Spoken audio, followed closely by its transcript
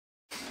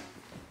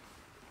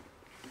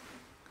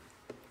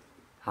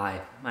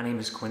Hi, my name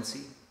is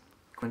Quincy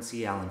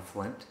Allen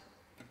Flint,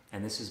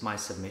 and this is my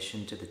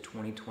submission to the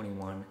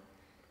 2021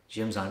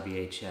 Gems on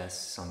VHS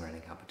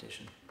songwriting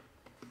competition.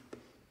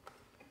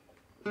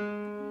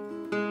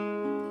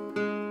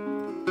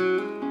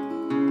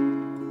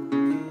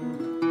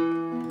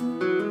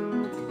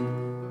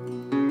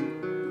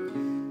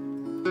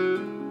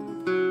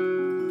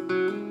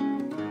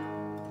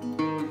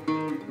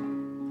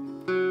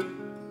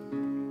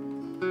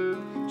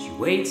 She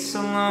waits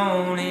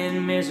alone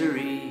in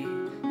misery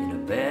in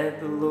a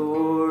bed the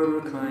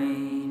Lord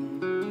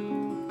reclaimed.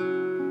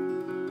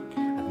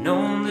 I've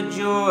known the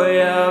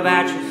joy of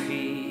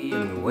atrophy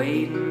and the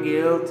weight and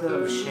guilt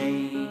of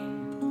shame.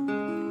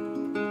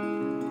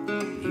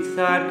 You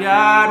thought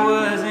God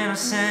was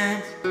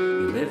innocent,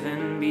 you're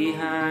living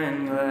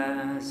behind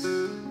glass.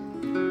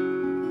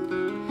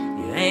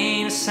 You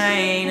ain't a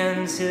saint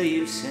until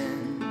you've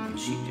sinned, and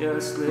she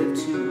just lived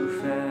too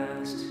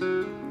fast.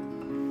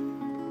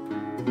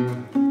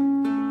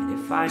 And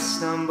if I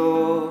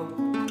stumble,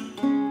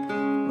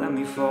 let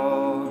me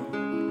fall.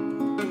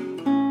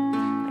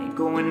 I ain't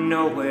going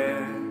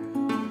nowhere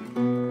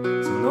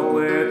till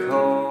nowhere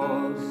calls.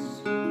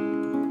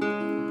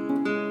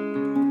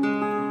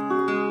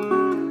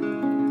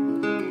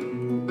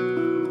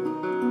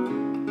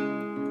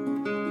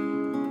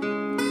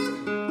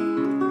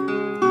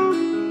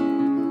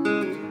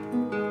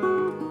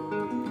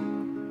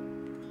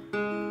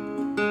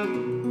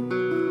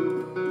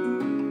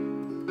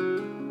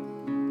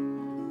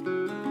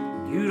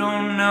 You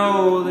don't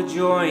know the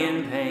joy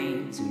and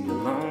pain till you're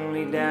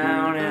lonely,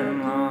 down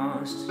and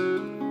lost.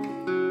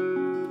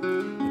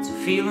 It's a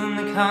feeling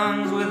that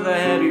comes with a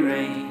heavy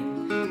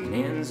rain and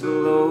ends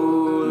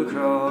below the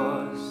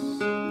cross.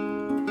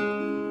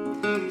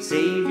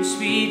 Save your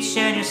speech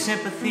and your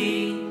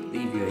sympathy,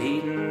 leave your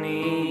hate and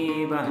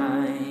me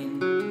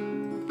behind.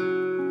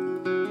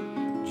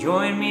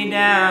 Join me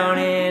down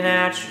in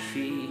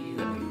atrophy,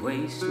 let me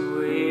waste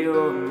away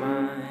your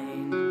mind.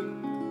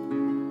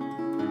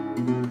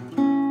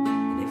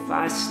 If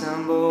I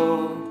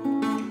stumble,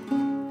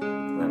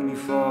 let me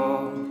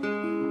fall.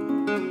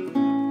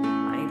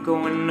 I ain't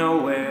going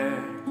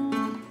nowhere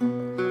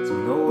till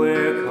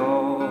nowhere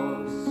calls.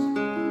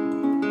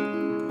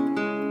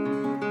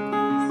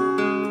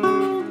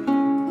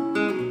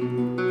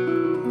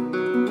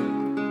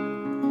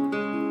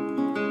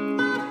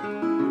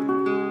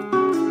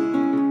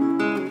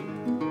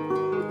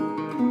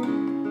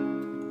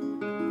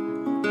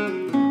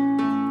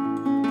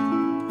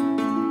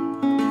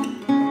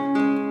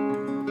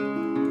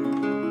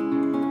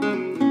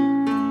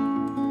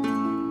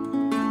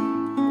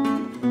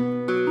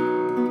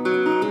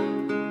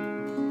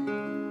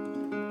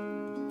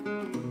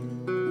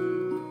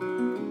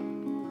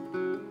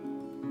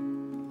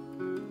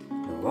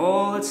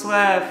 All that's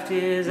left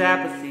is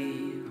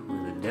apathy,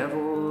 where the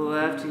devil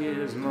left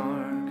his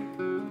mark.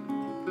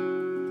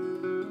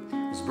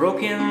 This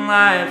broken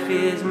life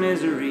is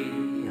misery,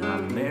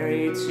 I'm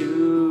married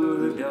to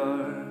the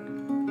dark.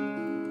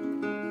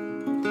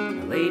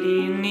 A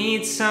lady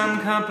needs some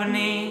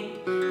company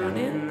down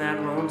in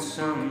that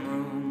lonesome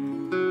room.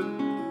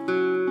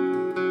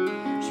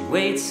 She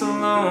waits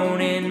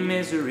alone in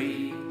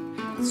misery,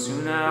 but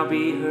soon I'll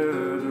be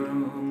her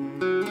groom.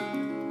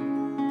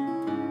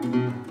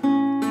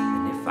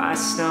 If I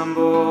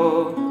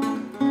stumble,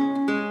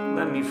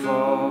 let me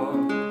fall.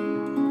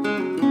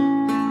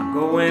 I'm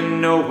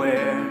going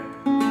nowhere,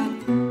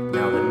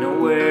 now that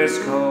nowhere's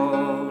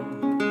called.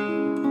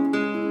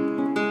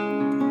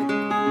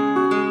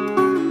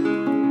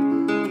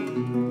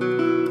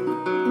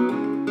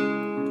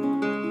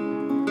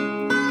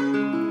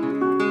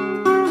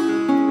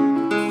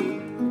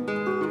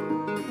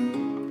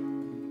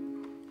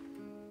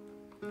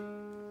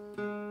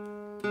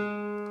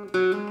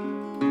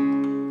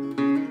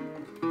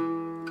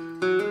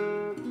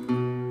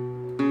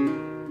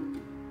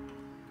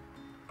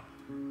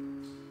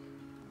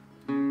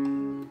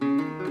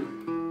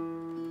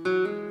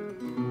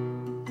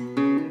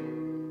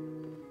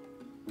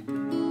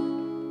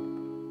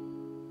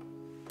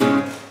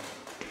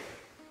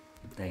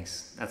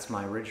 Thanks. That's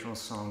my original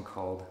song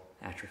called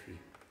Atrophy.